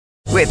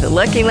With the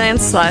Lucky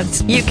Land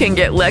Slots, you can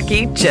get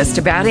lucky just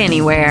about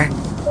anywhere.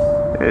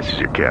 This is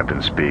your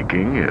captain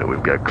speaking.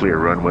 We've got clear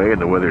runway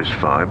and the weather's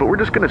fine, but we're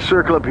just going to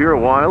circle up here a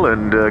while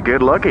and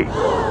get lucky.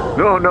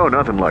 No,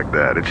 nothing like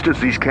that. It's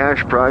just these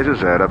cash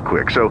prizes add up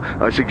quick. So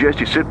I suggest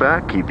you sit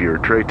back, keep your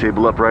tray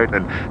table upright,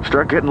 and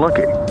start getting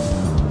lucky.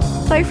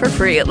 Play for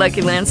free at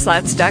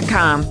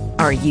LuckyLandSlots.com.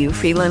 Are you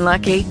feeling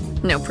lucky?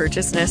 No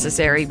purchase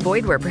necessary.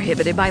 Void where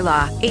prohibited by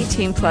law.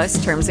 18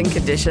 plus terms and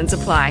conditions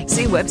apply.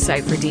 See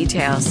website for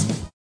details.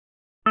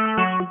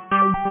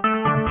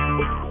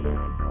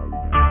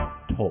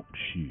 Talk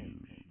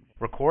shoes.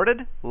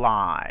 Recorded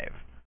live.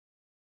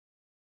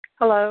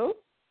 Hello?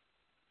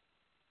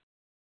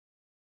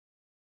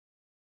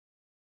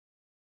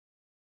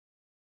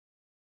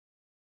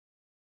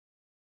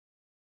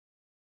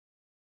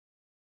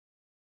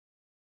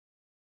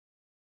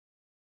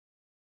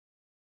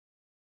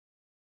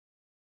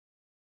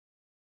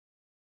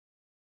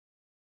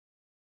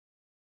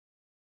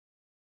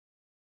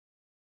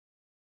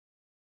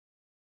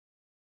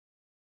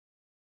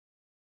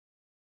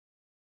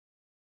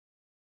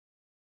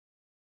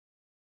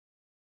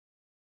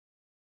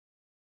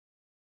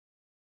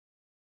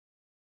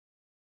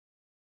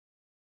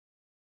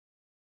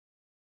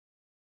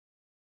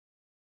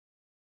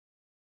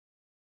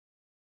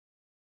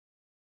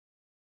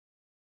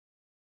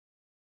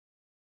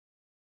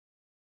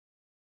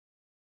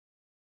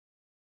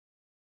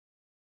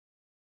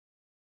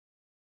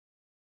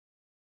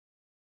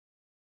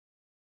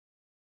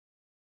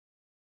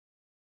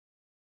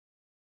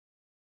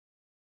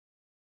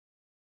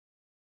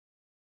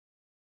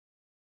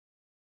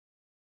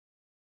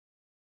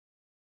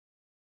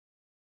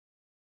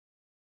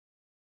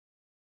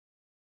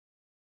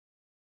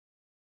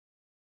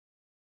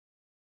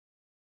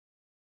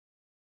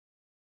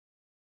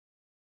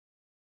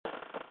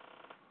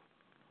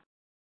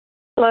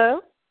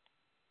 Hello?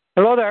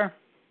 Hello there.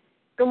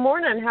 Good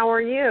morning. How are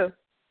you?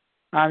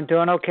 I'm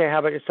doing okay. How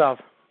about yourself?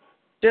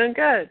 Doing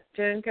good.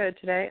 Doing good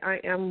today.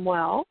 I am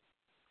well.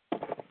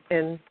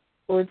 And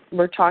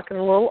we're talking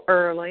a little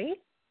early.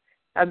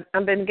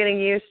 I've been getting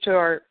used to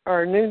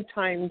our noon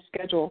time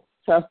schedule.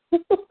 So.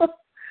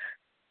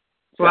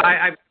 Well,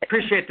 I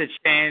appreciate the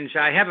change.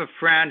 I have a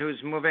friend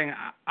who's moving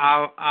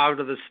out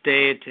of the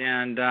state,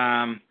 and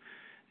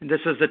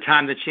this is the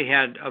time that she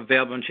had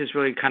available, and she's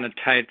really kind of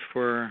tight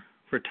for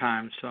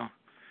time. So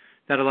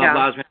that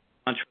allows me to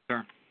lunch with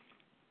her.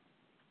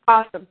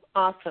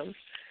 Awesome.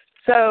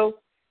 So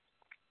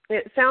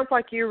it sounds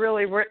like you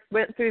really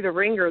went through the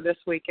ringer this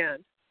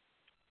weekend.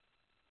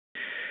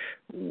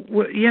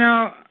 Well,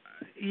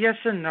 yes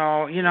and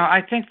no.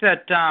 I think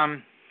that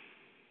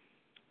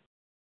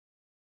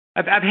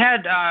I've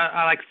had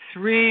like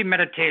 3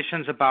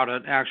 meditations about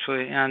it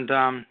actually, and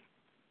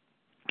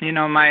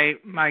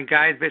my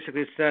guide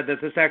basically said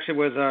that this actually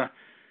was a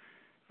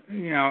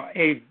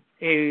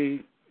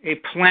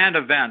planned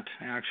event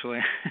actually,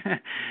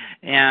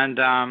 and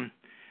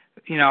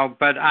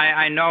but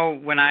I know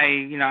when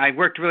I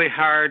worked really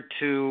hard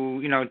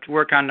to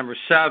work on number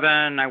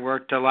 7. I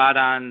worked a lot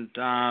on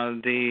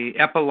the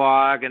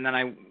epilogue, and then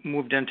I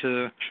moved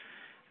into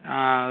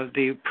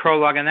the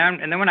prologue, and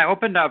then when I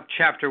opened up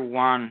chapter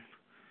 1,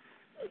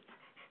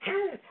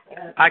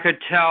 I could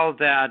tell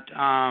that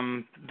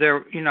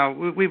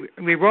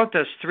we wrote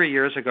this 3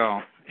 years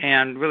ago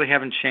and really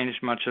haven't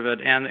changed much of it,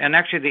 and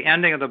actually the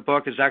ending of the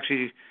book is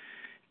actually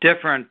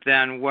different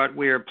than what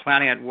we were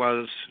planning it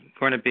was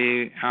going to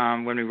be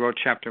when we wrote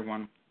chapter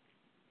 1.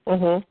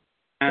 Mm-hmm.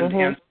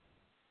 And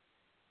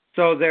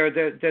so there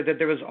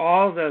was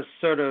all this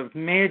sort of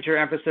major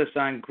emphasis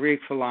on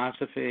Greek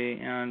philosophy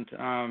and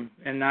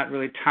not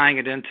really tying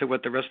it into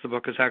what the rest of the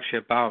book is actually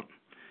about.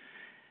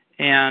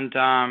 And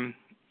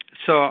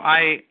so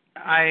I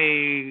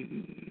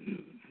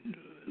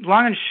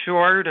long and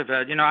short of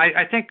it,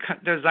 I think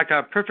there's like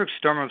a perfect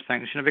storm of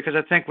things, because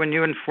I think when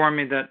you inform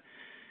me that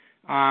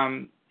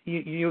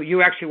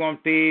you actually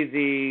won't be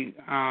the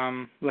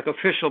like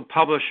official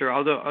publisher,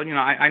 although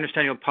I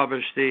understand you'll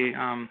publish the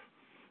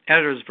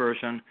editor's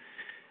version.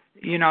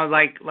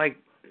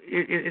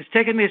 It's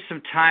taken me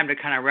some time to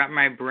kind of wrap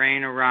my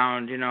brain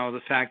around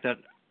the fact that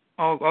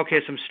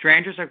some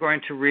strangers are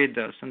going to read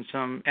this and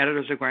some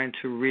editors are going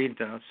to read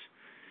this,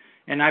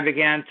 and I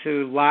began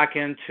to lock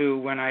into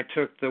when I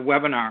took the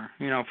webinar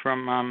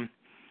from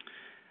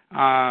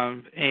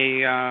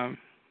a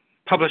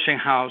publishing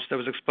house that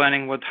was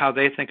explaining how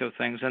they think of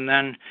things. And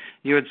then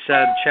you had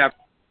said chapter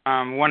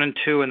 1 and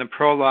 2 in the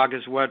prologue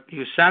is what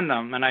you send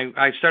them. And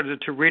I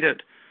started to read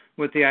it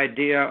with the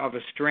idea of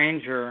a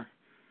stranger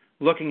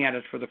looking at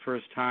it for the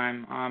first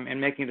time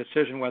and making a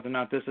decision whether or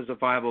not this is a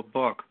viable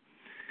book.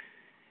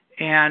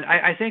 And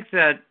I think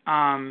that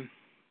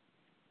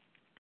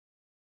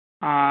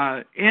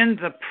in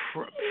the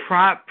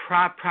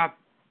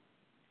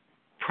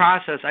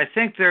process, I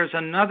think there's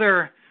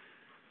another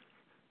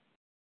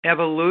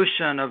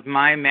evolution of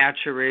my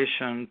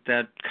maturation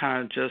that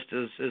kind of just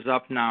is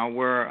up now,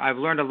 where I've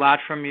learned a lot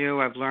from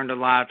you. I've learned a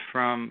lot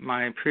from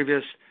my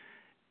previous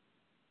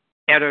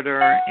editor,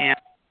 and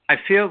I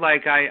feel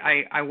like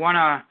I want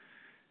to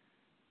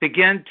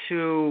begin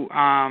to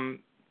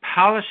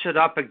polish it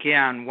up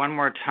again one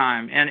more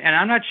time. And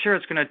I'm not sure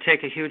it's going to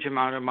take a huge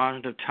amount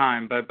of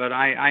time, but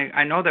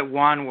I know that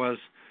one was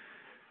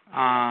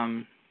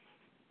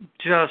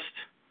just,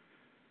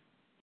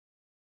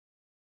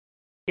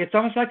 it's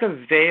almost like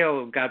a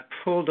veil got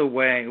pulled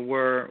away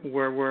where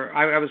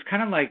I was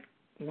kind of like,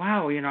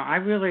 wow, I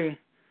really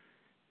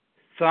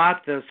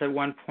thought this at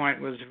one point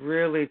was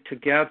really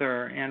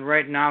together, and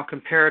right now,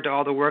 compared to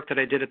all the work that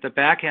I did at the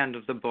back end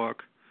of the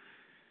book,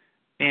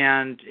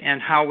 and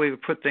how we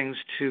put things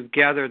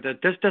together,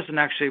 that this doesn't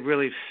actually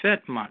really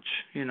fit much.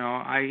 I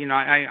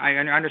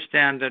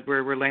understand that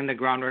we're laying the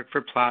groundwork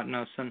for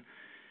Plotinus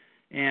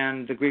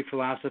and the Greek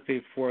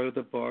philosophy for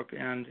the book,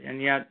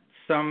 and yet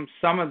some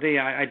of the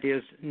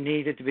ideas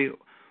needed to be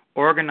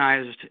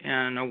organized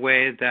in a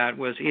way that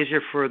was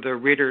easier for the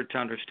reader to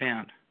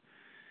understand.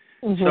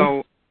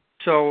 Mm-hmm.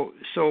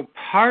 So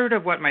part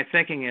of what my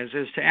thinking is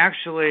to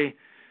actually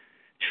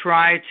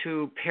try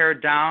to pare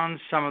down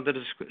some of the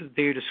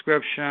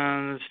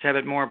descriptions, to have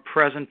it more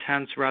present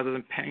tense rather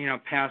than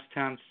past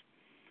tense,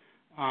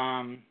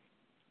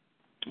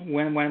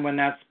 when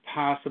that's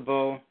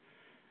possible.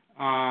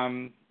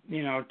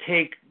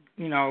 Take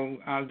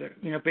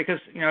because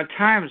at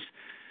times,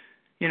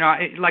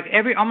 like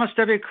almost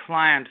every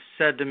client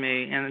said to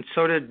me, and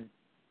so did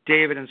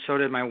David, and so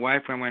did my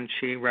wife when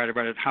she read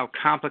about it, how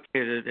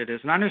complicated it is.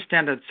 And I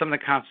understand that some of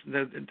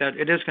that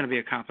it is going to be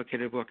a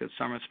complicated book in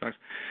some respects,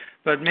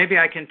 but maybe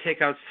I can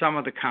take out some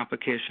of the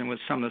complication with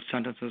some of the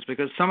sentences,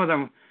 because some of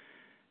them,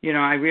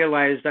 I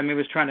realized I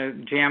was trying to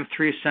jam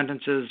three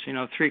sentences,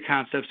 three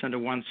concepts into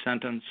one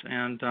sentence,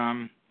 and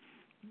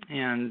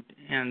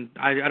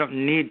I don't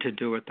need to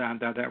do it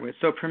that way.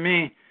 So for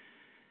me,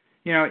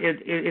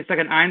 it's like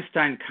an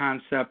Einstein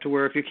concept,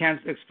 where if you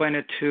can't explain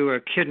it to a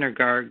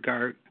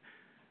kindergartner,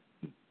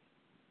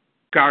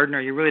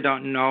 you really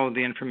don't know the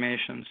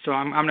information. So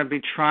I'm going to be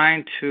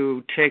trying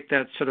to take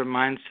that sort of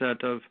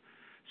mindset of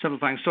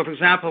simplifying. So, for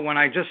example, when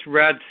I just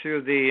read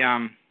through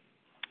the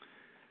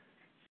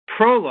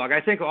prologue, I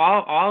think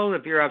all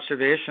of your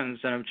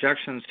observations and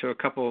objections to a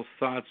couple of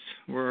thoughts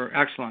were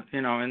excellent,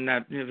 in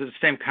that it was the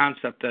same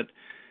concept that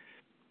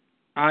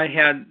I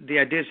had the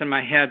ideas in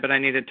my head, but I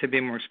needed to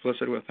be more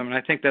explicit with them. And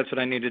I think that's what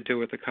I need to do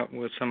with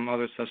some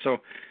other stuff.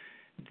 So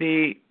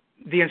the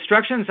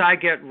instructions I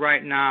get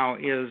right now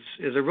is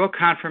a real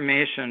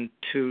confirmation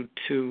to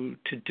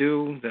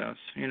do this,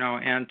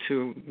 and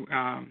to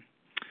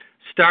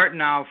start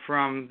now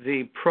from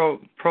the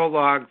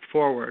prologue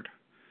forward.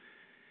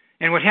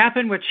 And what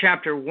happened with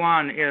Chapter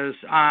 1 is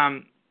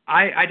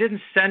I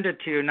didn't send it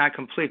to you not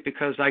complete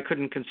because I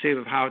couldn't conceive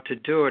of how to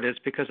do it. It's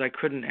because I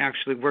couldn't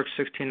actually work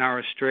 16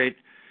 hours straight,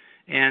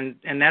 and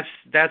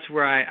that's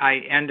where I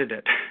ended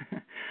it.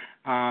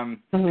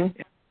 Mm-hmm.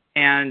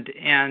 And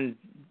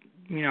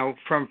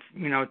from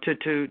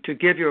to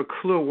give you a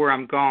clue where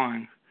I'm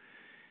going,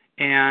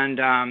 and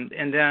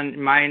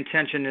then my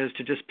intention is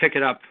to just pick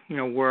it up,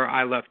 where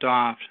I left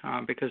off,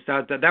 because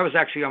that was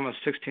actually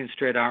almost 16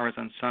 straight hours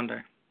on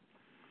Sunday.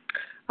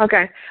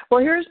 Okay.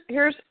 Well,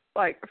 here's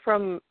like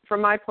from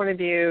my point of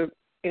view,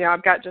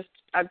 I've got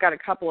a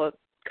couple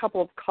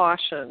of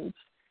cautions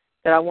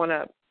that I want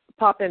to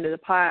pop into the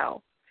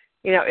pile.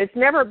 It's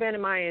never been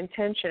my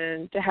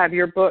intention to have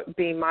your book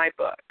be my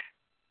book,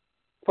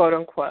 quote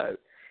unquote.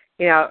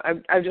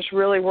 I've just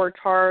really worked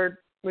hard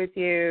with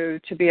you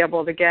to be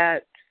able to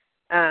get.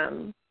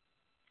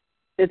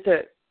 This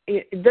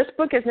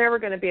book is never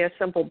going to be a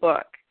simple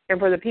book, and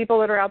for the people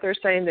that are out there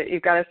saying that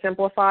you've got to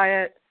simplify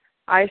it,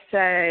 I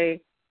say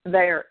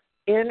they're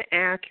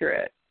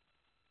inaccurate,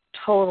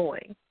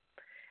 totally.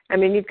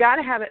 You've got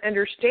to have it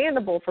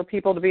understandable for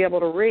people to be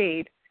able to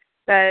read.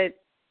 But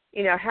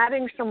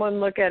having someone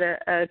look at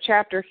a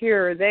chapter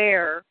here or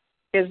there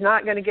is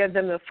not going to give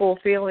them the full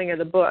feeling of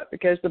the book,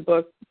 because the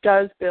book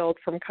does build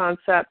from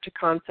concept to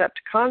concept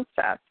to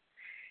concept.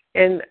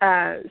 And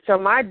so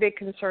my big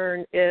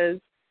concern is,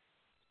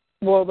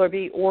 will there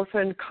be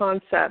orphaned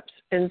concepts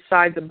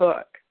inside the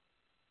book?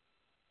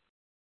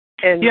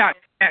 And yeah,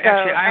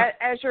 actually,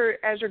 so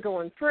as you're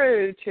going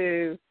through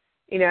to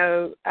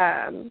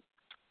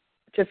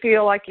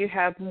feel like you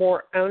have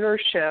more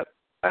ownership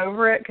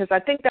over it, because I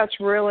think that's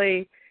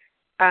really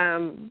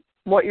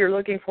what you're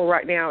looking for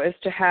right now, is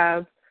to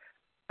have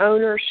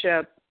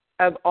ownership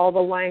of all the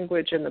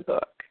language in the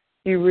book.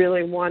 You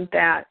really want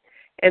that,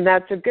 and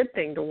that's a good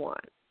thing to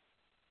want.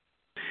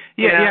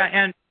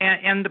 Yeah,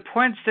 and the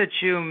points that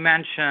you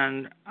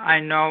mentioned, I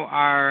know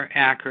are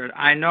accurate.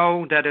 I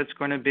know that it's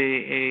going to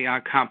be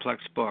a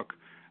complex book.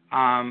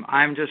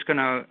 I'm just going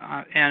to,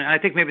 and I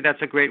think maybe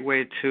that's a great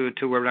way to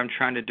what I'm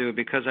trying to do,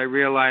 because I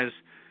realize,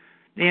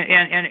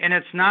 and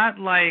it's not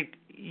like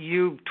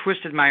you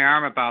twisted my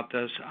arm about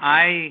this.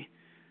 I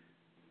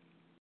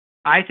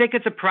think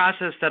it's a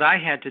process that I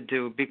had to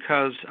do,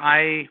 because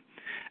from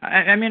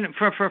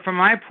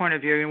my point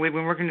of view, we've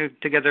been working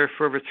together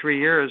for over 3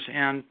 years,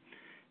 and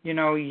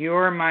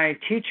you're my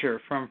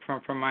teacher from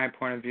my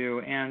point of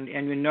view, and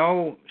you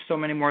know so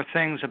many more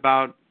things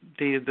about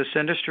this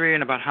industry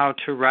and about how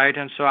to write,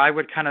 and so I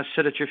would kind of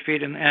sit at your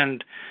feet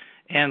and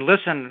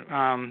listen,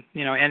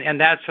 and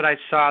that's what I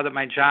saw that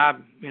my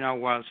job,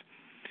 was.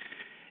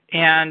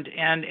 And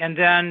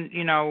then,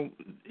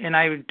 and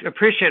I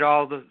appreciate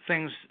all the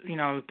things,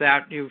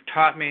 that you've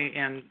taught me,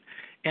 and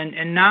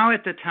now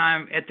at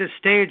this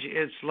stage,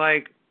 it's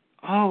like,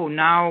 oh,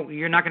 now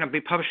you're not going to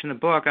be publishing the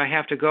book. I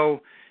have to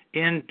go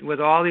in with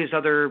all these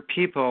other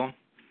people,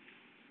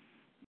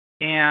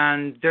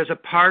 and there's a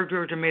part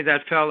of me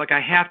that felt like I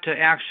have to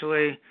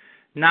actually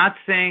not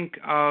think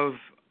of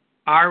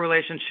our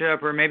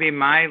relationship or maybe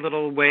my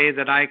little way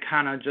that I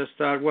kind of just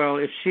thought, well,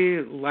 if she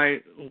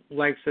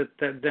likes it,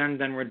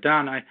 then we're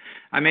done.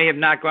 I may have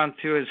not gone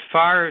through as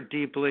far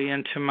deeply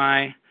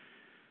into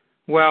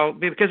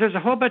because there's a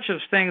whole bunch of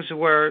things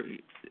where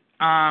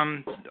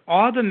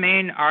all the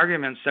main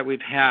arguments that we've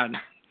had,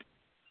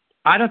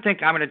 I don't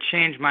think I'm going to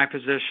change my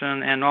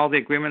position and all the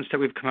agreements that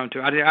we've come up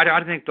to. I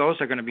don't think those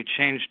are going to be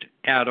changed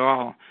at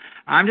all.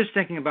 I'm just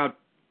thinking about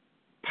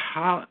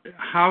how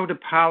to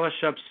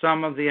polish up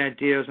some of the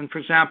ideas. And for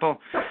example,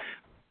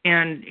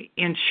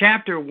 in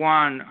chapter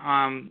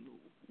 1,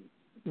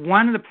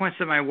 one of the points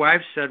that my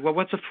wife said, well,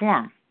 what's a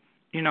form?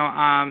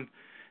 I've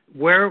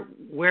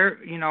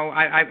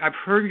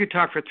heard you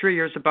talk for 3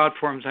 years about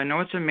forms. I know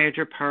it's a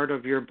major part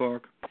of your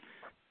book.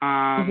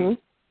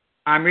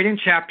 I'm reading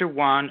chapter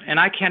 1, and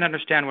I can't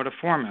understand what a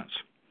form is.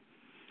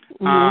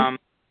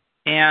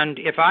 And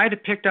if I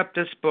had picked up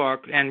this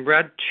book and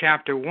read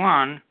chapter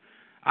 1,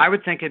 I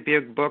would think it'd be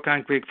a book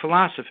on Greek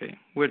philosophy,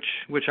 which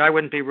I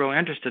wouldn't be real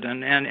interested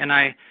in. And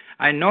I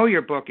know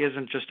your book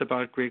isn't just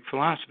about Greek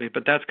philosophy,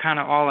 but that's kind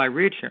of all I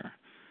read here.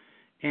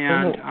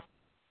 And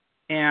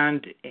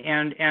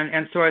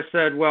so I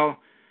said, well,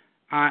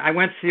 I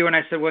went through and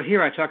I said, well,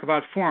 here I talk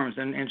about forms,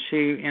 and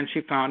she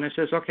found it and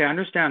says, okay, I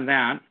understand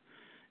that.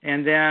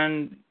 And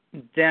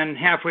then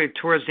halfway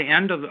towards the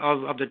end of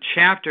the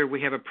chapter,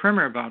 we have a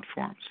primer about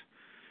forms.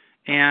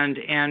 And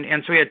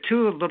so we had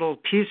two little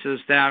pieces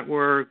that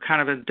were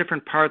kind of in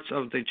different parts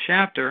of the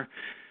chapter.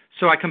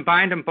 So I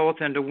combined them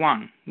both into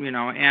one,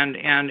 and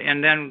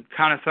then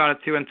kind of thought it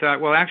through and thought,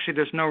 well, actually,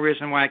 there's no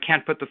reason why I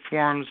can't put the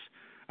forms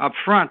up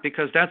front,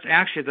 because that's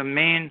actually the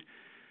main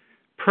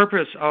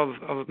purpose of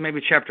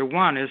maybe chapter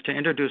 1 is to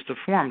introduce the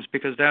forms,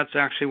 because that's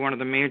actually one of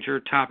the major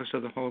topics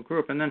of the whole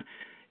group. And then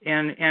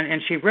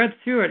and she read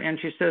through it and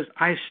she says,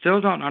 I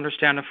still don't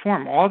understand the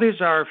form. All these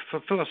are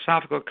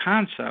philosophical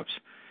concepts.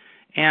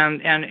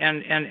 And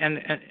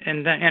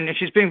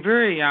she's being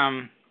very,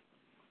 I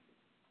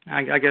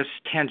guess,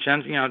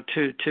 tangent,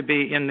 to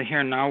be in the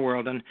here and now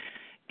world. And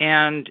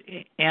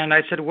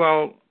I said,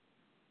 well,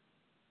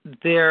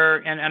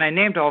 and I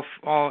named all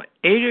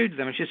 8 of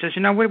them. And she says,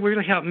 what would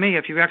really help me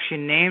if you actually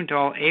named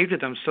all 8 of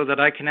them, so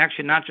that I can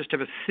actually not just have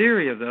a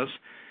theory of this.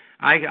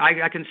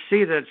 I can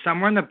see that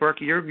somewhere in the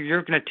book you're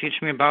going to teach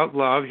me about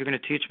love, you're going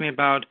to teach me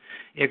about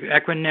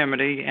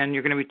equanimity, and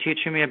you're going to be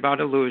teaching me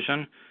about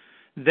illusion.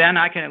 Then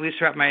I can at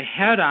least wrap my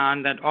head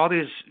on that all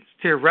these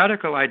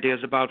theoretical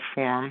ideas about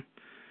form,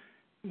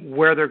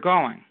 where they're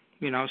going,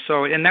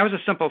 So, and that was a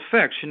simple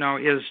fix,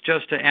 is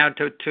just to add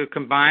to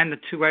combine the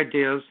 2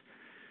 ideas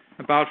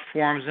about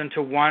forms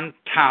into one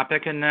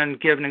topic, and then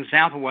give an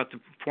example of what the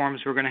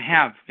forms we're going to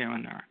have,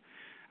 in there.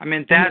 I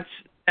mean, that's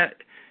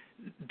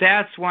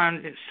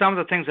some of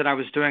the things that I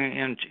was doing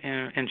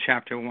in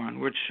chapter 1,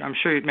 which I'm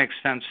sure it makes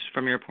sense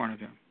from your point of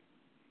view.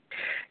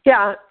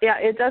 Yeah,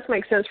 it does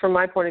make sense from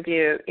my point of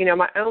view.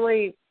 My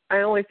only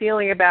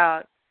feeling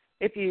about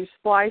if you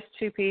splice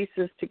 2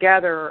 pieces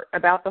together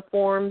about the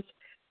forms,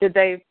 did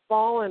they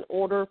fall in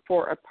order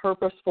for a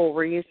purposeful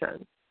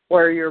reason,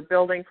 where you're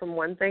building from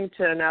one thing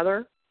to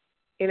another?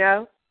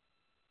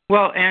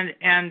 Well, and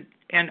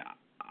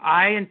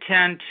I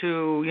intend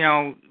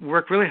to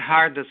work really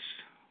hard this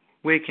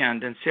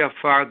weekend and see how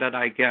far that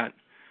I get.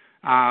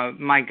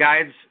 My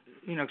guides,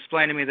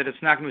 explain to me that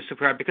it's not going to be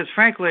super hard, because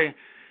frankly,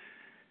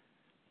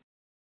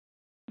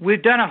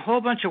 we've done a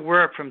whole bunch of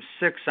work from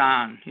 6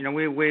 on.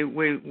 We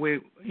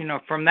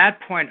from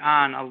that point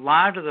on, a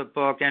lot of the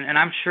book, and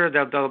I'm sure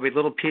that there'll be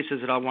little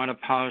pieces that I'll want to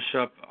polish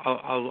up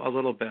a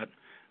little bit.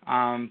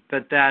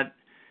 But that,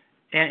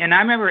 and I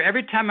remember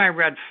every time I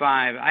read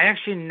 5, I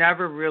actually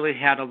never really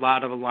had a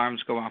lot of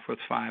alarms go off with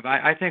 5.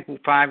 I think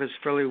 5 is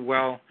fairly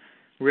well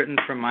written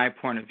from my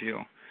point of view.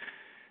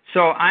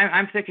 So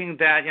I'm thinking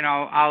that,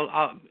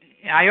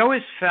 I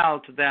always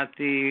felt that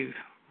the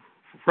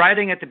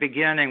writing at the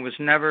beginning was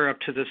never up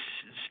to the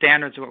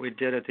standards of what we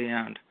did at the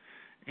end.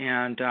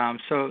 And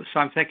so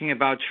I'm thinking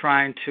about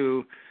trying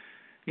to,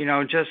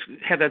 just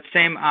have that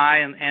same eye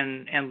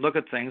and look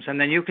at things.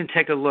 And then you can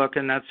take a look,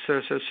 and that's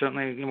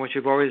certainly what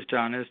you've always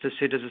done, is to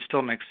see, does it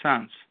still make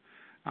sense?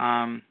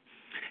 And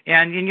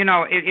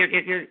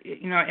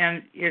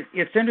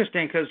it's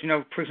interesting because,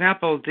 for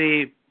example,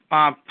 the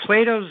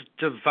Plato's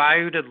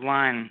divided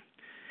line.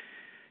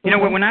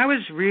 When I was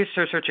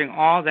researching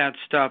all that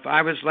stuff,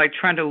 I was like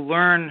trying to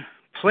learn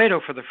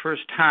Plato for the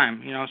first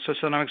time, so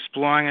I'm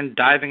exploring and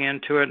diving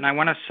into it, and I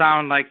want to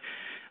sound like,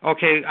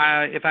 okay,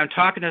 if I'm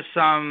talking to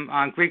some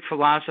Greek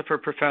philosopher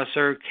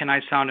professor, can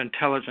I sound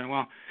intelligent?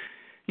 Well,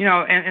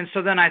 and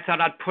so then I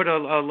thought I'd put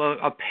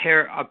a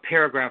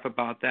paragraph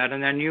about that,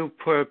 and then you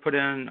put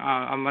in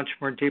a much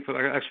more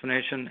deeper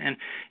explanation.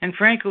 And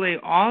frankly,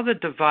 all the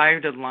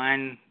divided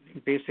line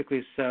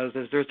basically says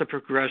is there's a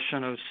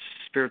progression of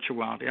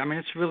spirituality. I mean,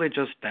 it's really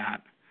just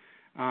that.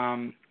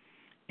 And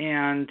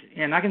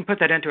I can put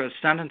that into a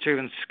sentence or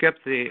even skip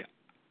the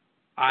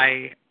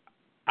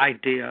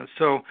idea.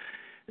 So,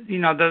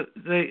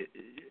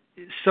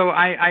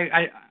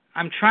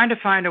 I'm trying to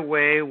find a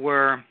way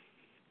where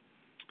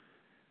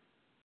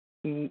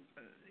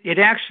it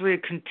actually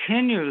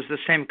continues the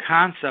same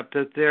concept,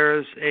 that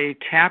there's a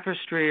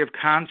tapestry of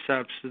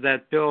concepts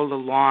that build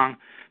along,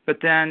 but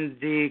then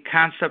the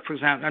concept, for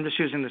example, I'm just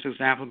using this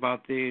example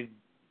about the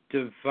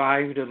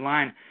divided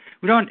line.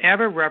 We don't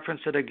ever reference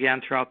it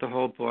again throughout the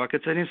whole book.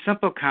 It's a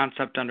simple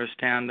concept to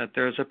understand that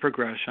there's a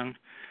progression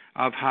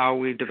of how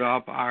we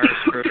develop our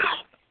spirit.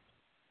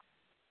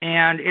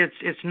 And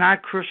it's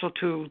not crucial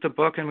to the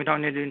book, and we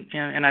don't need to,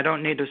 and I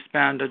don't need to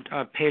spend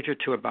a page or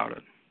two about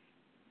it.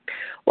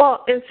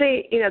 Well, and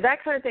see,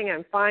 that kind of thing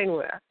I'm fine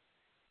with.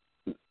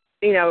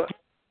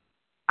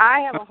 I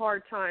have a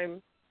hard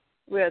time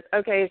with,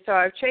 okay, so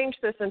I've changed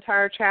this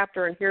entire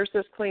chapter, and here's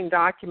this clean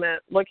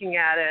document, looking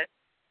at it,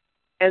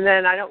 and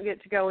then I don't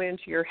get to go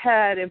into your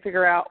head and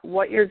figure out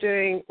what you're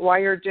doing, why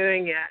you're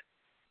doing it.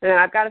 And then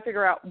I've got to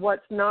figure out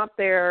what's not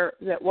there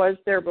that was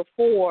there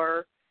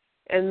before,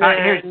 and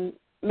then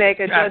make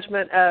a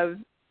judgment of,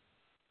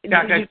 did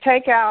you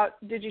take out?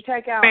 Wait.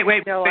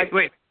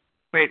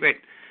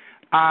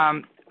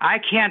 I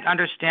can't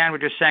understand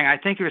what you're saying. I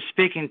think you're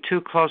speaking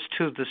too close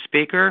to the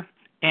speaker,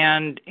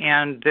 and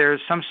there's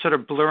some sort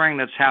of blurring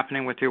that's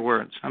happening with your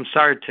words. I'm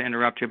sorry to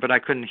interrupt you, but I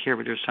couldn't hear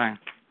what you're saying.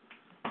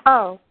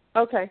 Oh,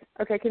 okay.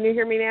 Okay, can you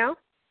hear me now?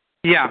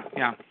 Yeah.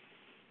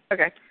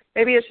 Okay.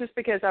 Maybe it's just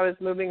because I was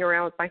moving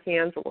around with my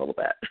hands a little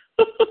bit.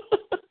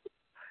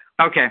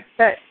 Okay.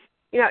 But,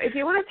 if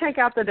you want to take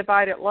out the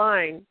divided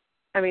line,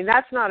 I mean,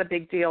 that's not a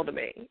big deal to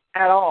me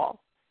at all.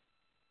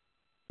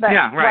 But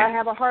yeah, right. What I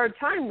have a hard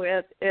time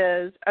with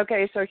is,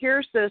 okay, so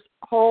here's this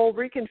whole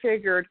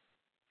reconfigured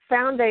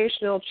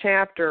foundational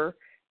chapter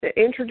that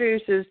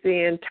introduces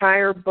the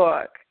entire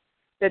book,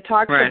 that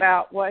talks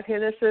about what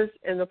henosis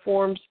and the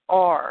forms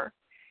are,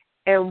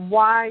 and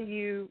why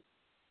you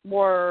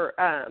were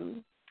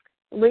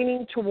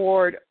leaning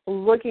toward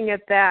looking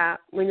at that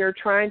when you're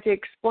trying to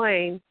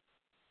explain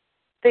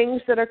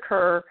things that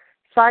occur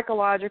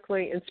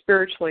psychologically and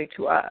spiritually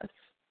to us.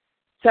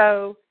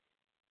 So,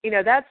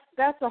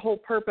 that's the whole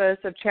purpose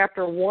of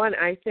chapter 1,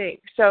 I think.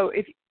 So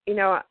if,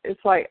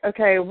 it's like,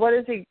 okay, what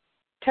has he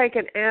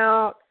taken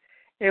out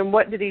and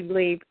what did he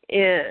leave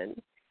in?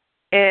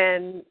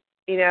 And,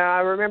 I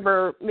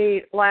remember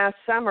me last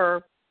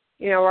summer,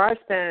 where I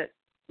spent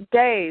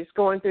days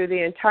going through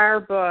the entire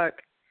book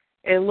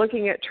and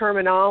looking at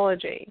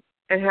terminology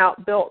and how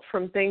it built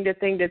from thing to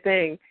thing to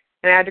thing.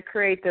 And I had to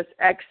create this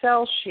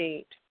Excel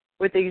sheet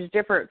with these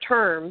different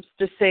terms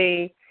to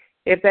see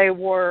if they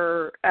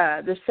were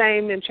the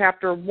same in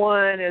chapter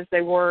 1 as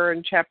they were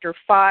in chapter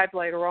 5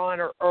 later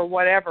on, or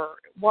whatever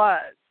it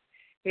was.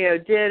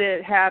 Did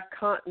it have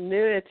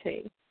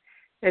continuity?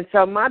 And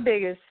so my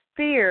biggest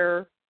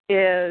fear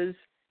is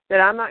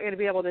that I'm not going to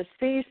be able to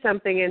see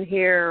something in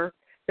here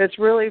that's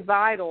really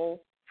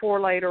vital for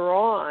later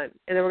on.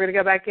 And then we're going to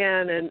go back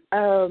in and,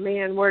 oh,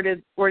 man, where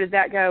did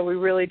that go? We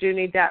really do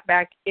need that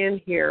back in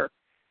here.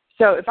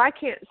 So if I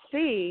can't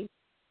see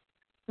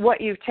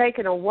what you've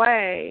taken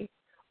away,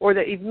 or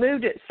that you've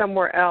moved it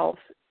somewhere else,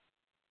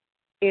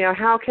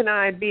 how can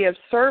I be of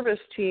service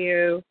to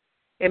you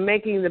in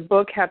making the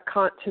book have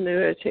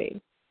continuity?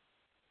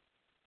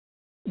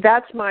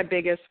 That's my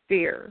biggest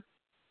fear.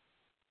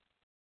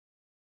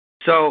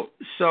 So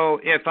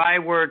if I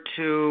were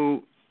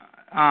to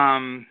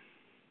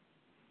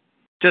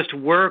just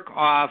work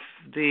off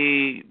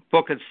the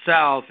book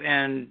itself,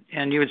 and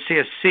you would see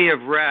a sea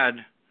of red,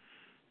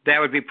 that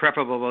would be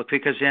preferable,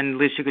 because then at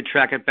least you could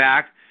track it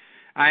back.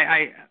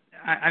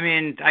 I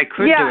mean, I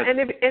could do it.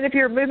 Yeah, and if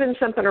you're moving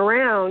something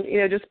around,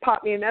 just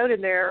pop me a note in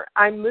there.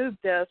 I moved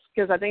this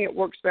because I think it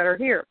works better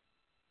here.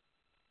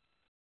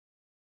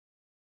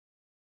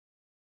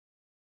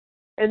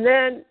 And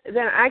then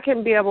I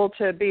can be able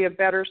to be of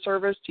better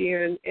service to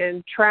you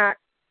and track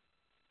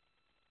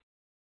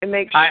and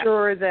make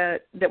sure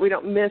that we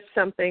don't miss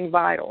something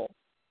vital.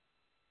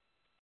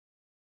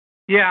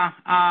 Yeah.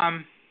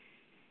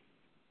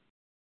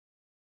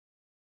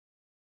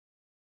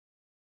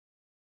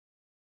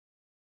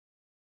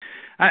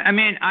 I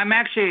mean, I'm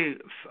actually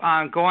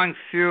going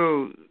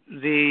through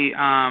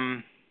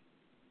the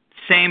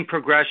same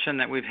progression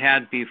that we've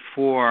had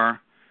before,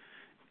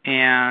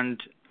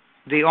 and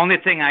the only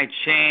thing I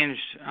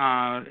changed,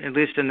 at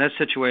least in this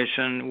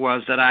situation,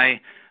 was that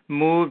I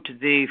moved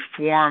the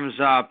forms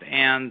up,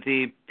 and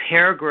the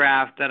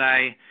paragraph that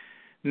I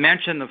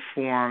mention the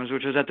forms,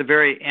 which was at the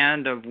very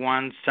end of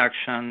one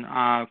section,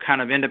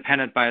 kind of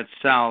independent by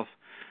itself.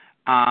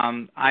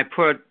 I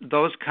put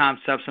those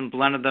concepts and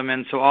blended them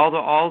in, so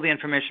all the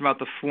information about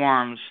the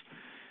forms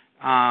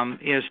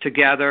is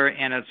together,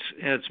 and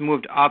it's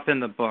moved up in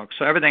the book.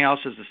 So everything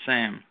else is the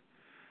same.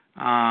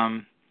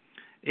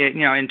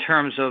 In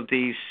terms of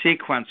the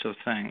sequence of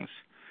things,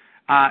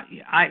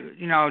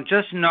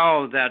 just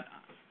know that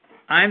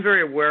I'm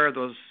very aware of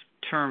those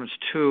terms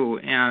too,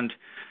 and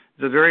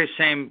the very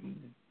same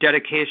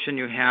dedication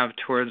you have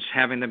towards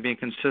having them be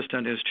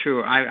consistent is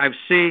true. I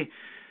see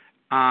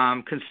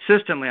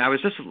consistently. I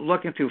was just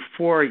looking through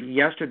 4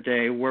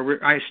 yesterday,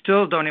 where I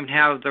still don't even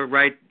have the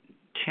right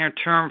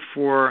term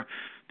for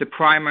the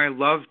primary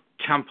love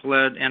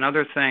template and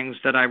other things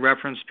that I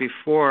referenced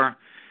before.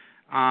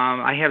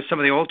 I have some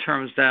of the old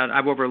terms that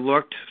I've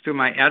overlooked through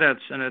my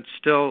edits, and it's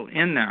still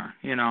in there,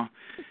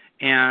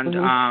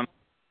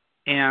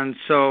 and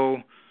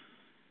so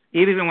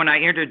even when I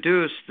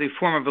introduce the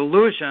form of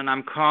illusion,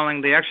 I'm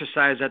calling the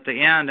exercise at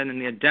the end and in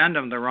the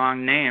addendum the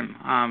wrong name.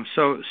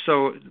 So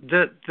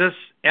this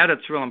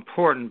edit's real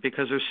important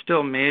because there's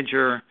still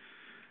major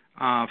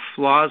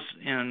flaws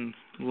in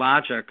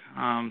logic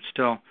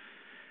still.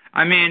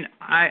 I mean,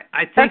 I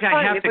think that's I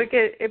fine. have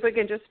If we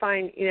can just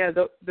find,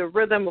 the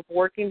rhythm of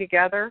working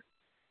together,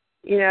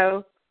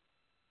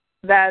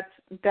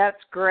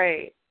 that's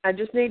great. I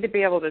just need to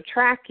be able to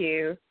track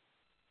you.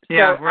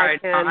 Yeah, right.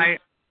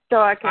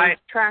 I can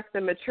track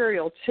the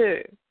material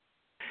too.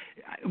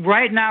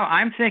 Right now,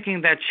 I'm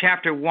thinking that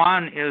Chapter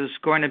 1 is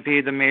going to be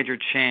the major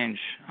change,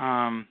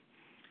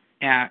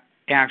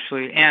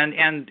 actually.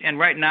 And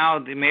right now,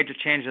 the major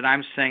change that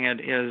I'm seeing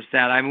is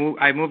that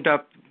I moved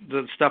up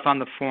the stuff on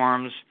the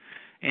forms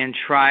and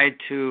tried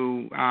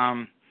to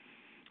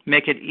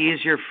make it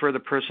easier for the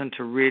person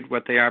to read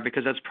what they are,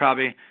 because that's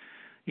probably,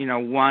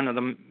 one of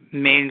the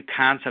main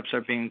concepts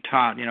are being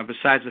taught,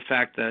 besides the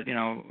fact that,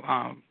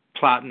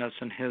 Plotinus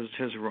and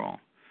his role.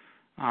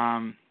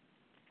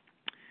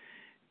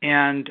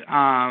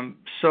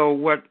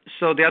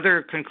 So the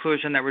other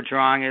conclusion that we're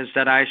drawing is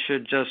that I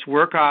should just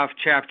work off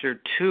Chapter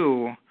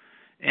 2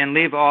 and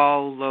leave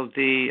all of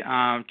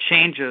the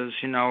changes,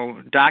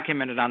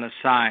 documented on the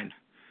side,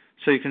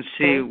 so you can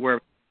see where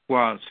it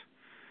was.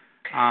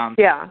 I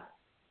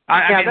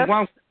mean,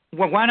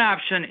 one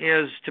option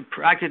is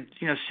I could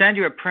send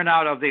you a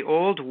printout of the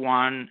old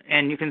one,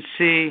 and you can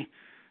see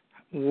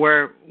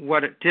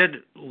what it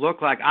did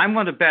look like. I'm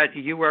going to bet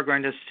you are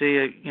going to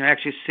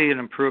actually see an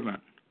improvement.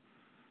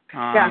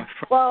 I'm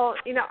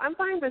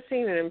fine with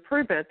seeing an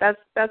improvement.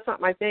 That's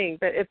not my thing.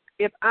 But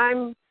if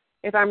I'm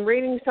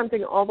reading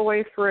something all the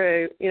way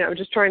through,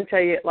 just trying to tell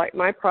you like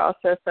my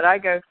process that I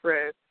go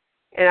through,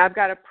 and I've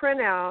got a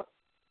printout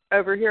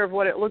over here of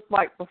what it looked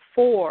like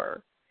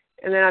before,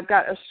 and then I've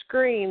got a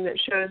screen that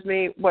shows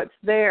me what's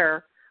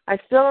there, I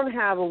still don't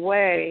have a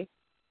way,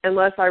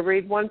 unless I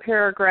read one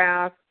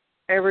paragraph,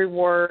 every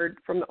word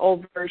from the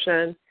old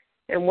version,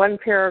 and one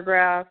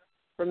paragraph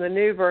from the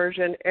new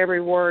version,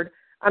 every word,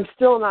 I'm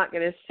still not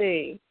going to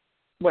see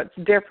what's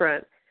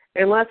different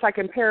unless I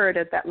compare it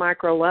at that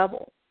micro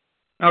level.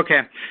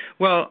 Okay.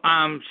 Well,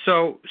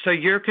 so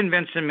you're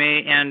convincing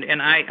me,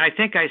 and I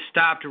think I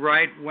stopped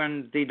right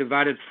when the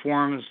divided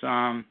forms,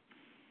 I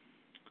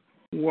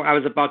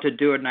was about to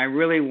do it, and I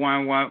really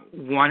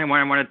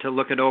wanted to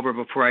look it over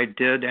before I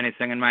did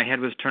anything, and my head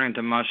was turning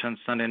to mush on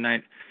Sunday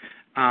night.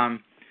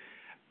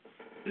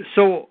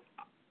 So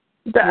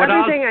the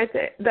other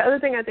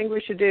thing I think we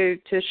should do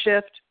to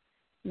shift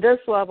this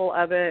level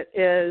of it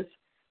is,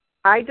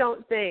 I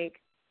don't think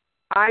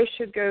I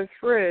should go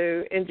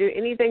through and do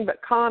anything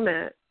but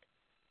comment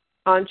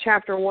on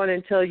Chapter 1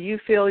 until you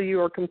feel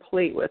you are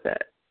complete with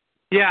it.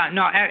 Yeah,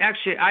 no,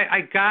 actually,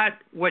 I got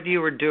what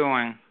you were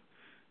doing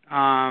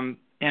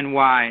and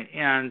why,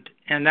 and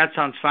that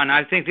sounds fun.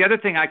 I think the other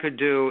thing I could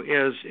do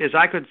is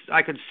I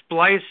could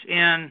splice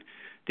in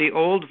the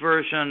old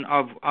version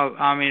of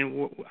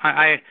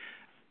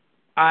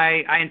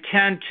I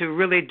intend to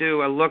really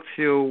do a look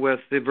through with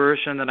the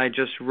version that I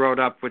just wrote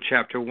up with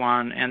Chapter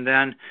 1, and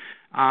then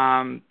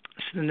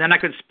I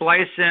could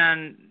splice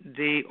in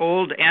the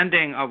old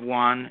ending of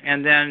 1,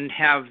 and then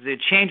have the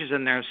changes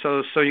in there,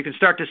 so you can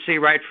start to see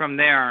right from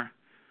there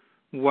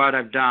what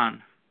I've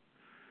done.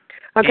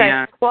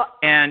 Okay.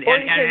 And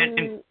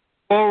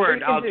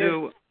forward, I'll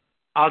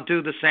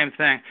do the same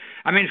thing.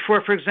 I mean,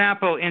 for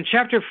example, in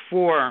Chapter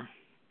 4.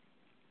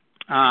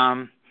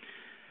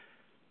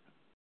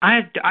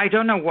 I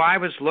don't know why I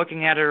was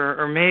looking at it,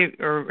 or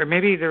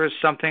maybe there was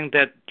something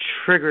that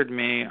triggered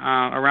me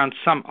around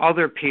some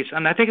other piece,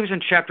 and I think it was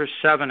in Chapter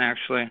 7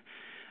 actually,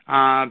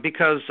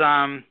 because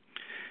for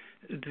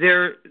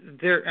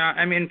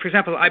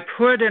example, I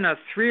put in a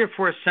 3 or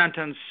 4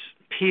 sentence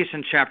piece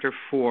in Chapter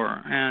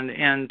 4,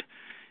 and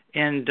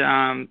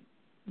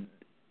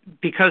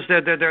because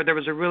there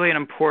was a really an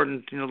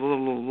important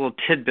little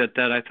tidbit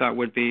that I thought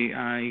would be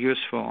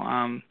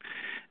useful.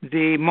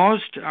 The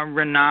most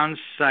renowned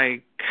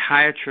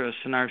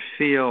psychiatrists in our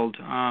field,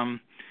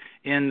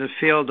 in the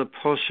field of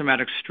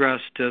post-traumatic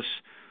stress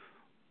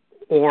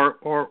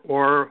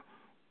orator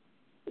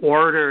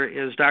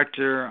is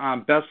Dr.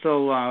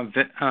 Bessel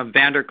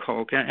van der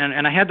Kolk,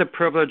 and I had the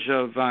privilege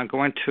of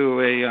going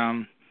to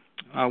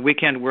a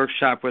weekend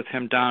workshop with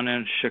him down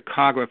in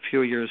Chicago a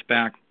few years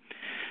back.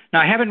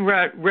 Now I haven't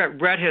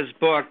read his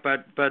book,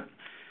 but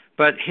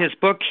his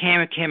book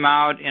came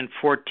out in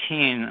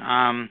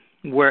 2014,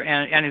 where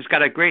and he's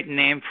got a great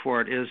name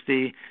for it. Is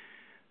the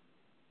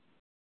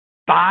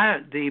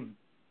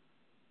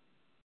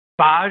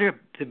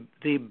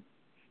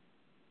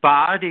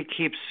body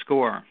keeps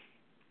score.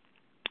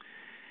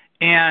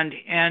 And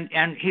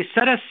he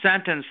said a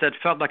sentence that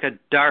felt like a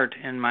dart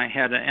in my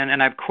head,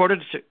 and I've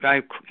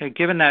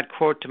given that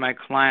quote to my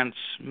clients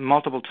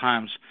multiple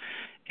times.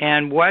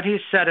 And what he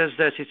said is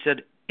this: he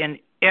said, in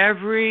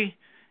every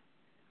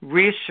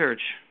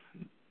research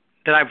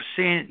that I've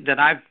seen, that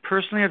I've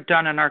personally have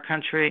done in our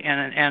country,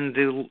 and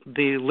the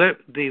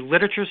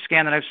literature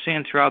scan that I've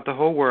seen throughout the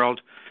whole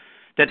world,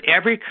 that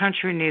every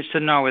country needs to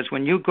know is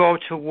when you go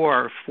to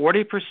war,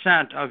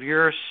 40% of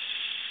your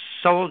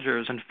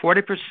soldiers and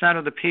 40%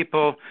 of the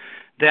people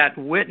that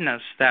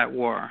witness that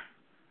war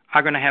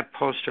are going to have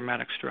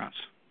post-traumatic stress.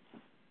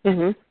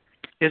 Mm-hmm.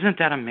 Isn't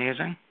that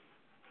amazing?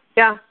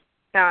 Yeah,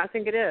 I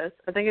think it is.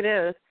 And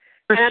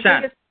I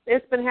think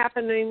it's been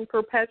happening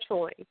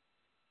perpetually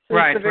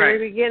since the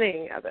very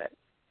beginning of it.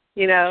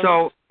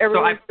 So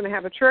everyone's going to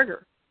have a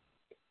trigger.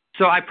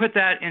 So I put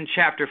that in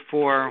Chapter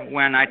 4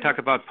 when I talk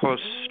about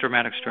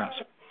post-traumatic stress.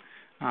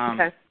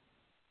 Okay.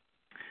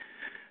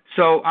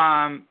 So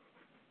I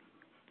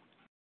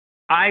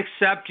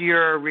accept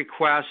your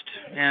request,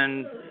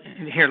 and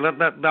here,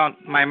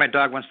 my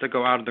dog wants to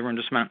go out of the room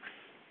just a minute.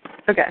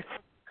 Okay.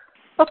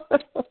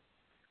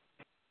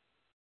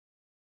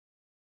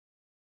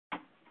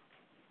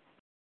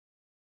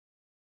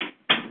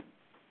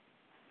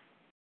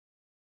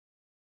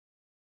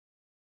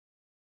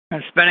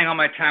 I'm spending all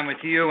my time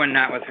with you and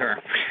not with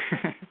her.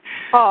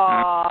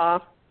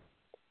 Aww.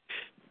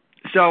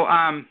 So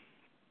I'm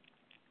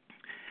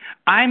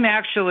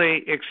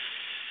actually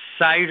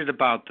excited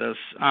about this.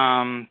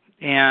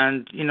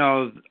 And,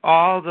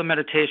 all the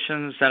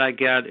meditations that I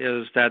get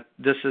is that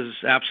this is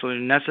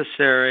absolutely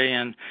necessary.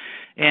 And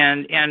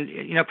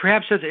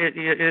perhaps it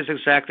is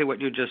exactly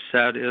what you just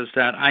said, is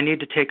that I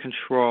need to take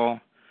control.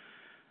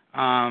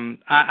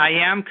 I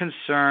am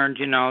concerned,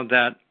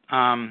 that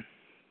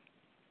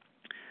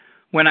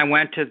when I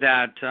went to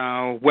that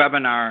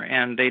webinar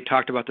and they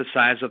talked about the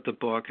size of the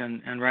book,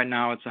 and right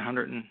now it's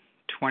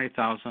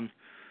 120,000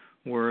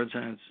 words,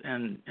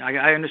 and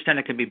I understand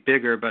it could be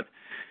bigger, but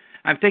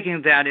I'm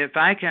thinking that if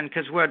I can,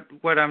 because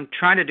what I'm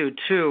trying to do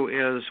too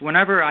is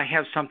whenever I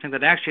have something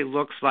that actually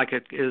looks like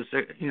it is,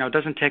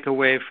 doesn't take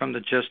away from the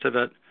gist of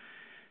it,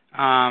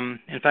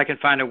 if I can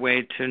find a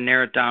way to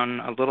narrow it down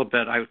a little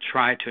bit, I would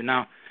try to.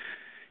 Now,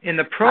 in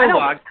the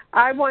prologue,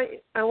 I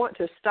want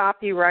to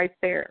stop you right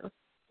there.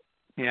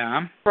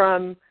 Yeah.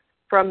 From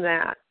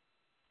that,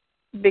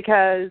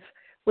 because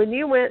when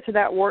you went to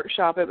that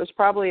workshop, it was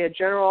probably a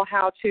general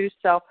how-to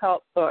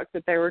self-help book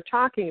that they were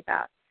talking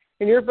about.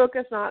 And your book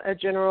is not a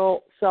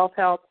general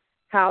self-help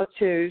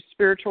how-to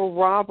spiritual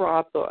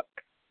rah-rah book.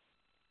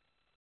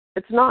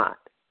 It's not.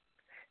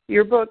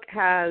 Your book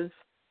has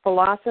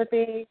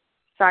philosophy,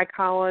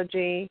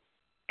 psychology,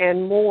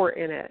 and more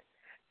in it.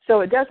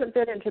 So it doesn't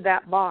fit into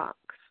that box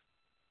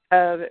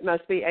of it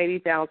must be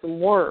 80,000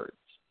 words.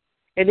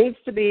 It needs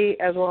to be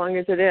as long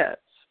as it is.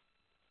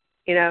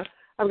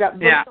 I've got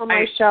books on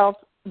my shelf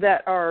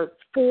that are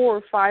 400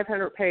 or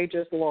 500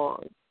 pages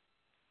long,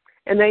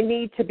 and they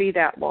need to be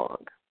that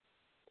long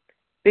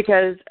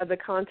because of the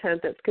content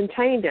that's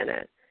contained in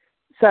it.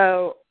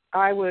 So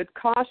I would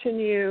caution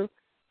you,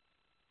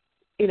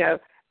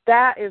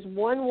 that is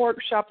one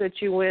workshop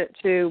that you went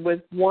to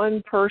with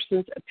one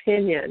person's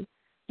opinion,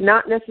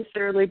 not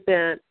necessarily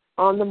bent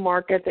on the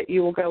market that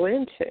you will go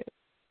into.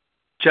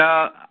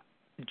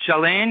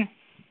 Jolene?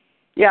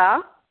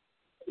 Yeah?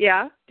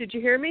 Did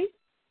you hear me?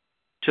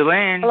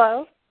 Jolene?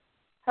 Hello?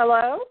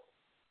 Hello?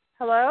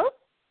 Hello?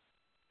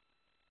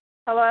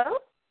 Hello?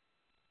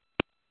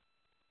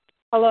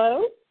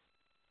 Hello?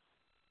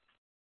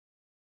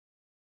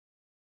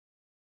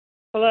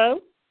 Hello?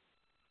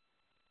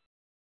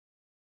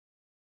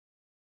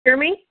 Hear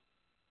me?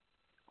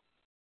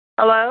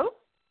 Hello?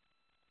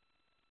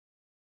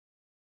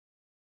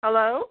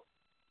 Hello?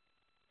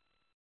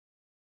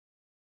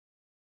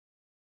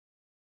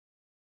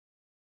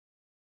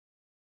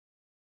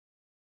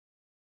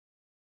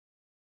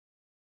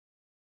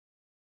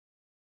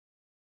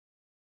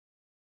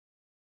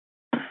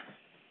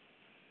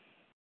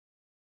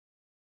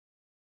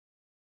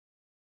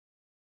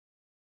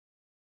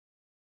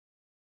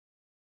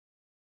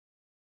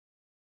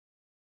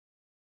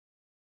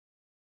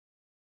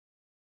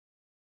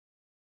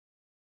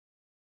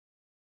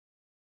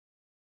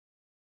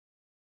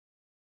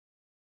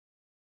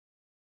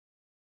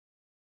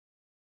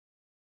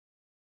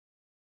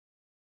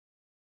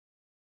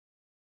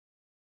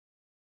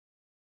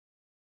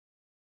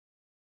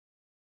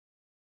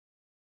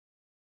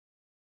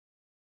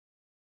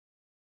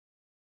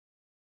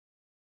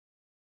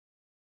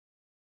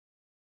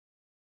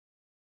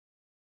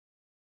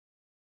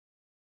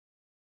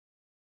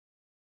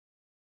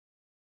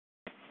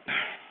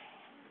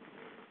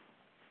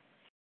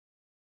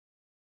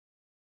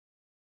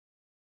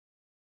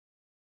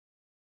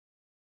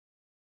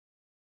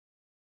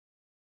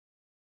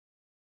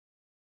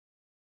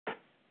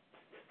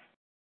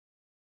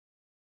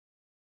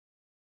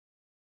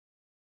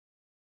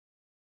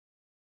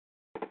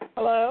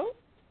 Hello?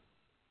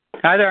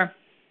 Hi there.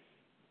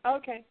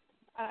 Okay.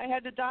 I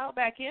had to dial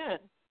back in.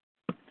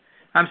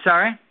 I'm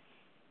sorry?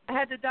 I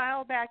had to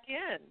dial back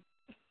in.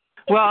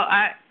 Well,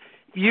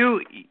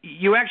 you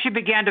actually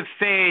began to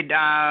fade.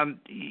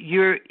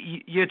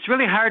 It's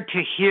really hard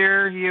to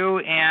hear you,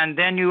 and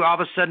then you all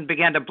of a sudden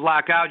began to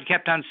block out. You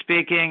kept on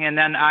speaking, and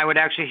then I would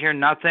actually hear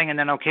nothing, and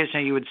then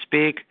occasionally you would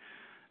speak.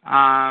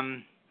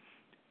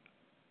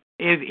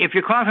 If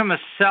you're calling from a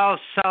cell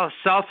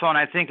phone,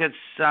 I think its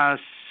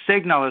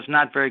signal is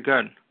not very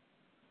good.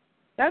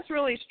 That's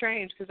really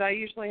strange because I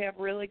usually have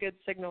really good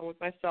signal with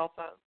my cell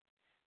phone.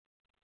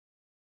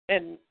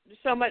 And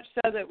so much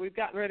so that we've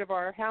gotten rid of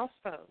our house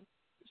phone.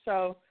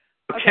 So,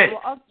 okay,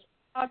 well,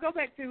 I'll go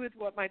back through with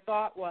what my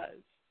thought was.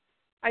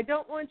 I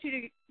don't want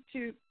you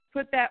to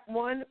put that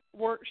one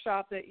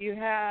workshop that you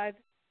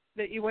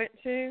went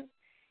to,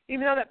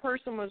 even though that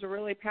person was a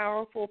really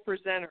powerful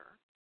presenter.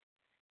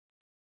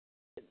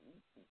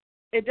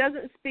 It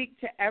doesn't speak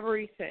to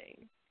everything.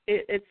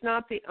 It's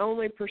not the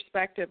only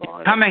perspective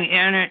on it. Coming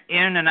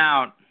in and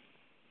out.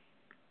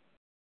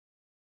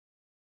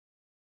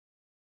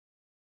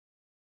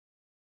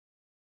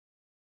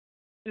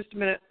 Just a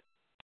minute.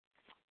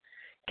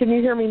 Can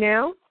you hear me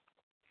now?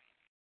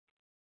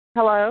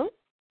 Hello?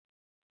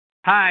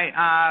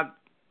 Hi.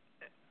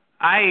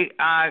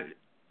 I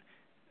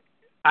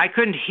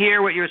couldn't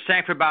hear what you were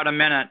saying for about a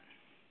minute.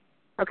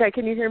 Okay,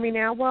 can you hear me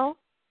now, Well?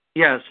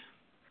 Yes.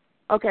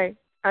 Okay,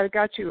 I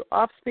got you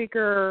off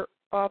speaker,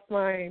 off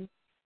my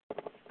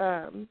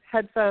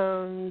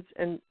headphones,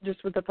 and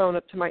just with the phone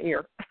up to my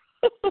ear.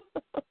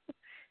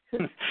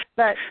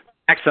 But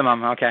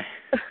maximum, okay.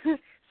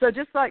 So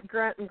just like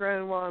grunt and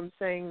groan while I'm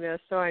saying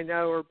this, so I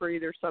know, or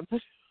breathe or something.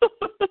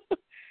 But,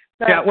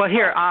 yeah. Well,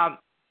 here,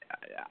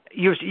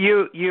 you've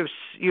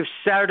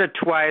said it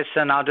twice,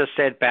 and I'll just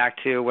say it back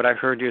to you what I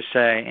heard you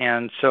say.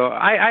 And so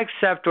I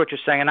accept what you're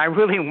saying, and I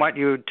really want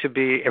you to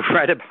be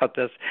right about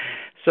this.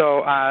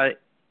 So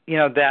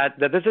that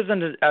this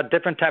isn't a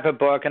different type of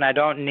book, and I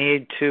don't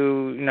need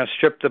to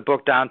strip the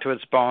book down to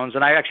its bones.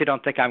 And I actually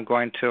don't think I'm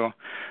going to,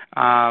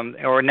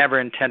 or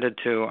never intended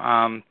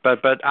to.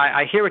 But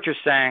I hear what you're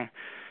saying.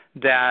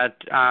 That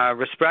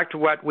respect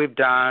what we've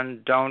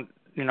done. Don't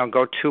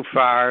go too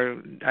far.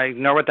 I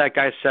ignore what that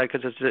guy said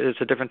because it's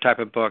a different type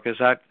of book. Is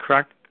that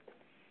correct?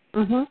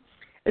 Mhm.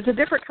 It's a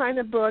different kind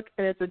of book,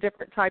 and it's a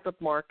different type of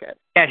market.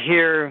 Can't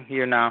hear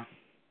you now.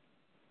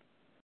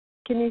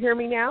 Can you hear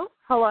me now?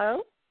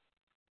 Hello?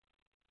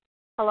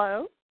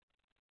 Hello?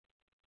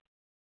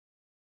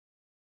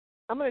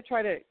 I'm going to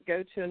try to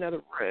go to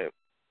another room.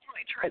 Let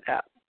me try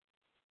that.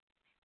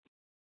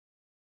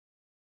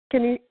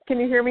 Can you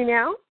hear me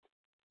now?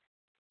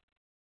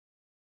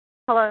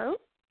 Hello?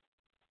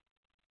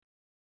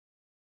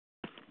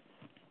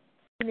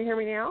 Can you hear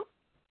me now?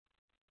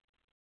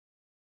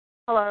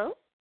 Hello?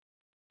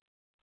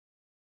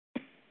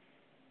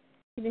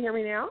 Can you hear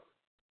me now?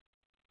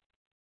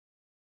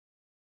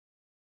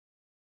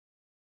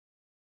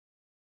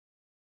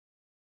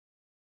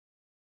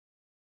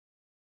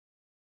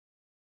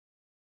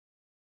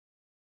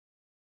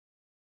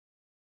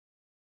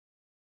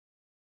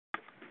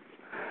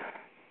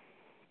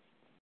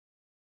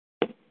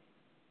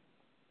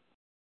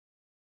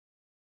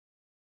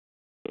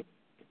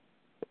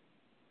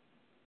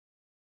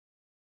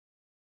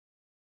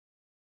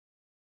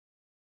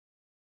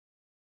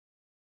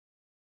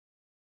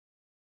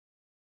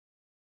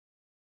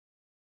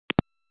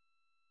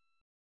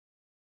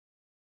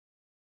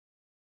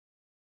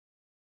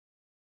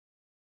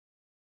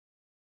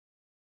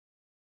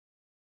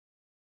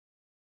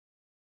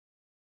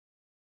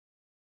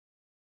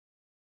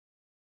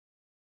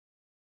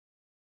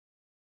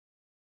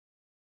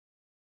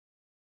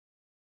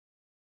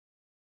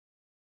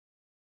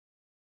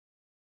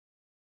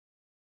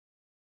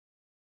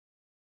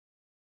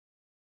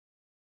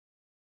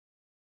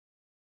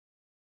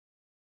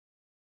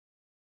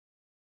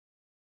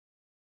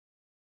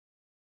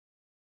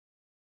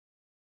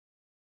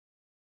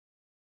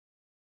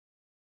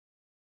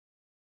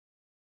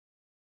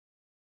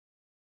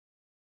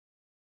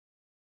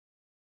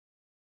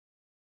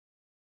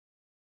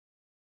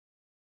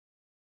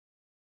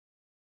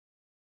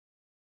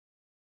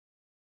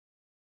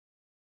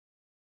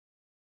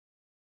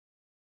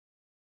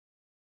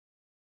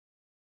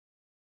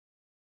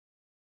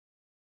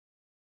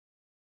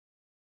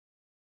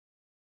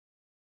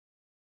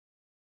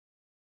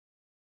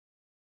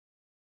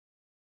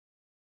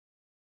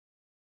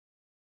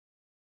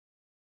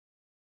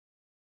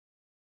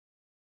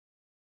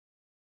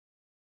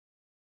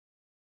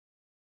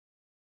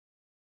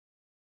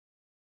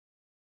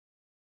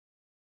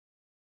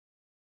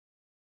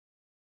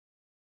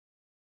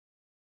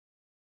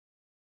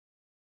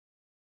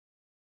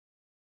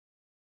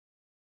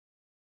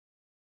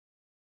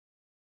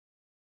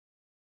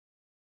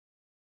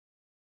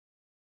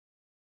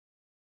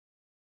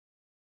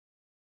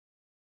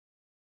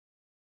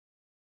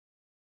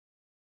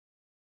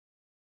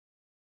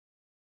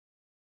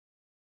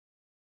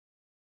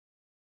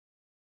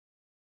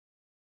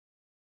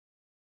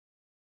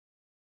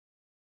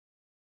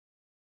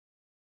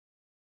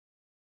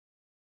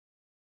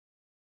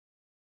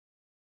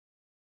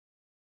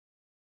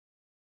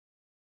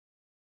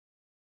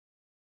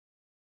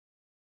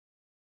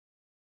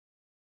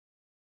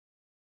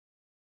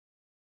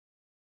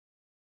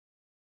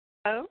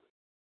 Hello?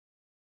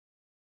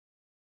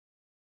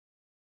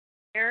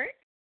 Eric?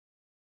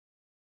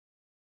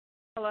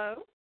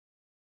 Hello?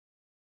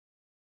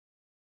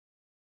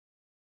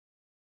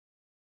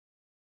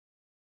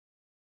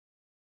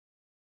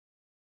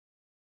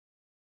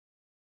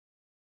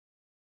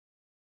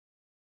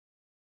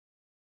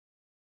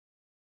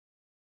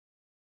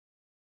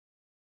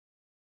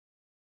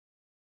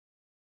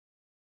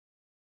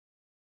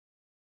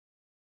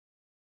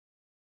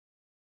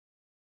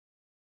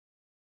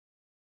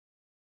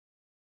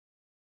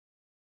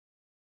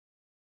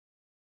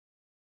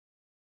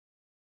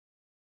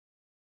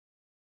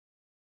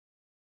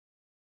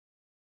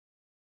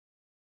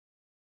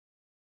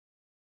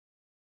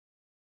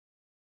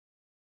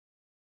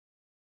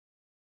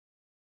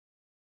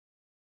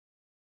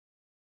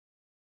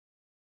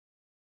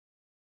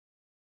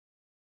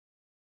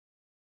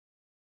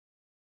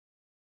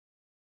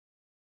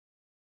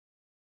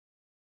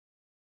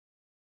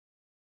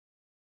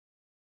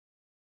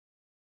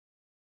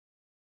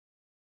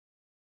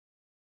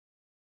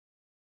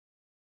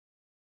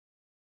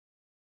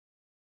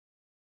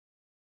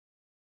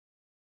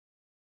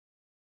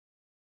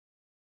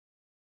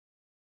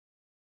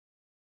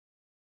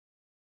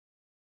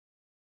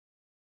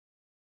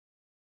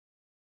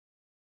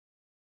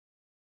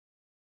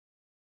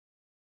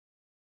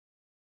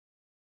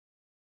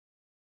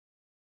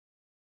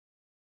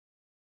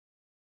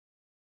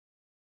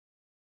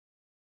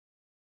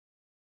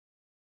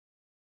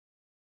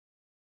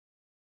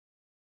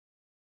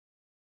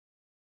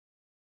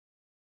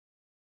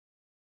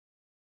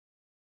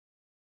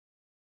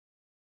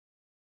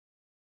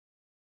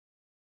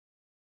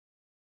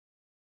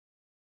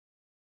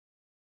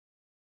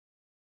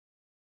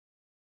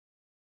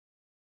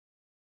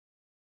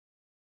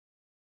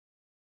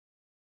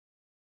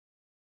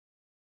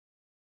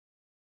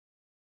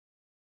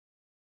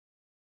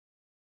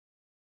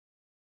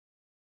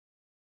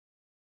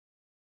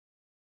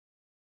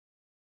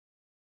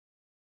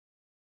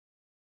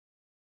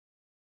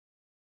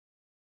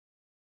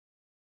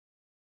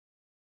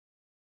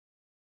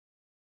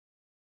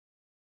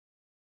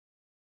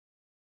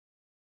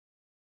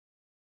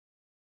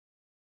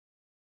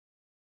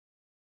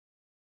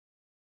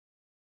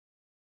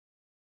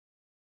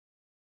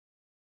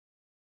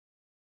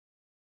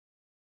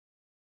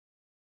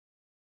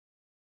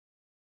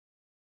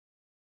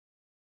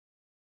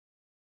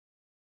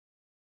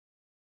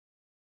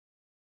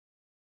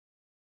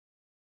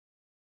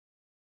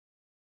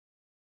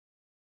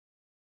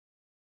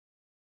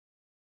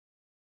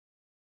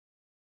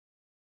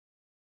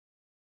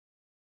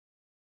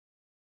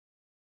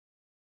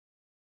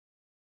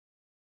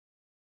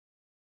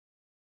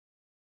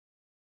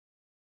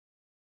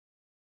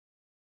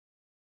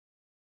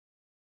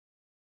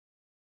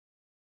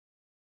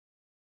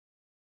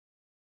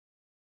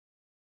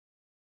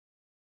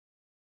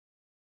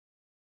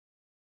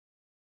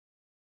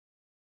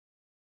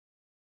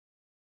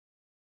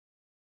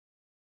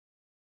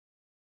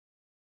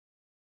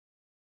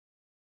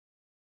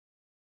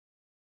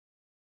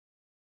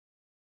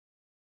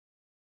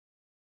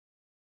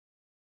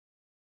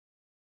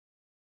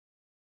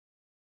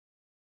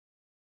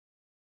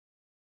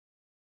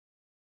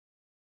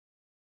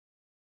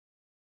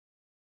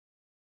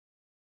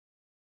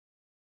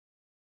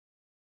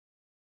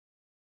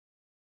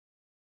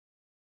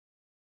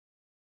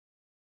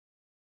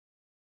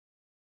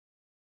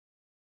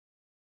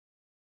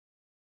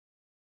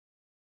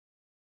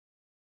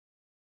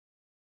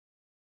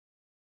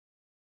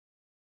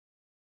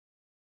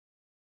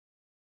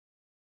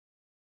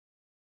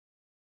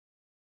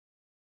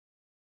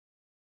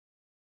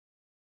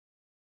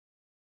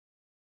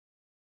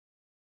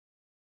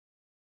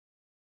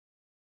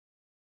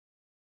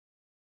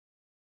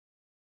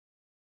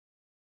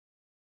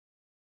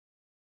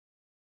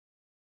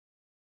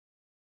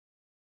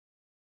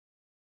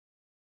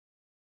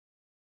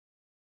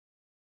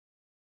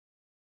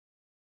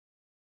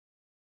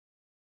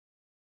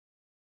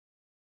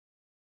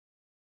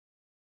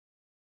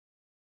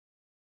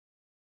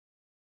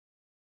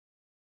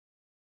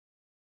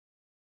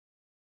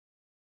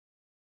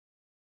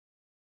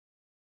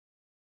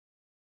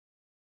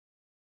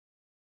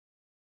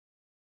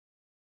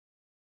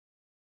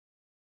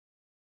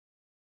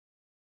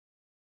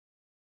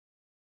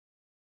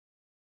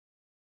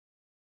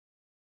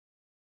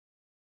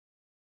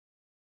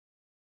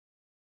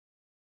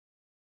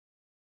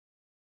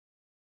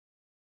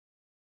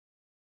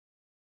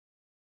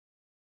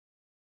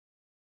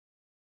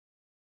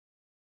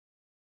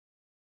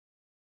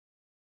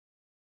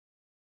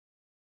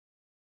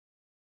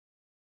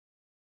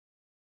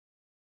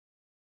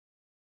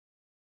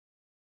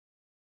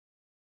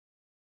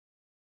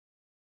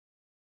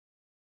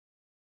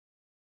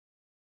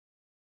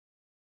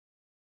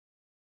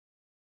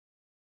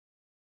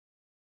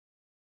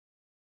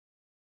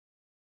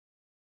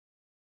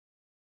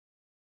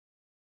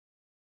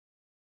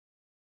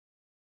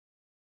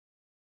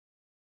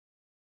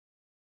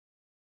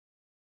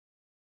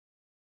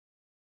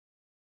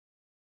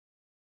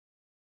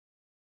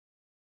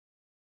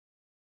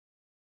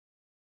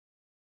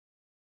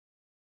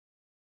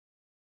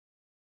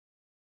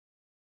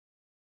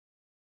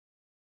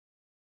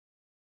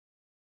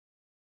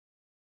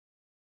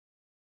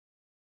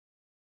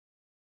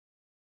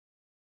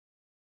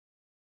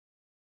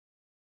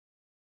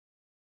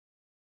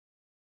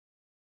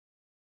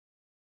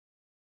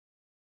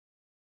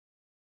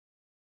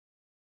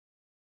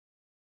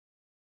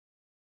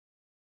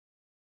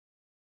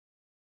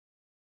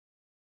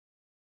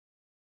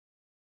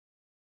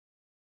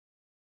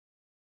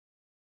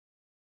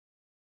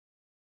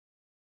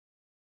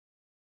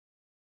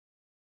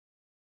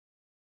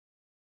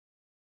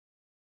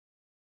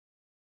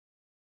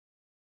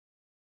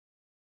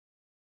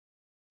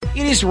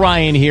 It is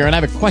Ryan here, and I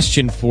have a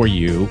question for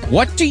you.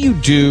 What do you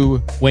do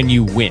when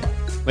you win?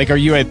 Like, are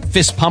you a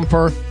fist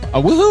pumper,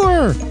 a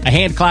woohooer, a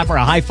hand clapper,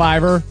 a high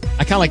fiver?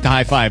 I kind of like the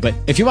high five, but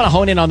if you want to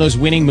hone in on those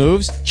winning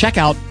moves, check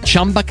out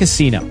Chumba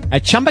Casino.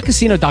 At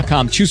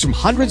ChumbaCasino.com, choose from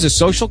hundreds of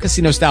social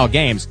casino-style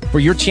games for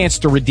your chance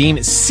to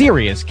redeem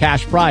serious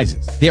cash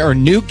prizes. There are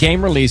new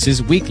game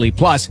releases weekly,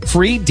 plus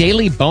free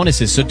daily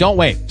bonuses, so don't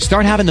wait.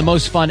 Start having the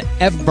most fun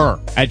ever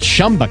at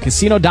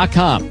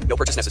ChumbaCasino.com. No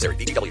purchase necessary.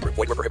 VGW Group.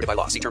 Void where prohibited by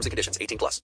law. See terms and conditions. 18+.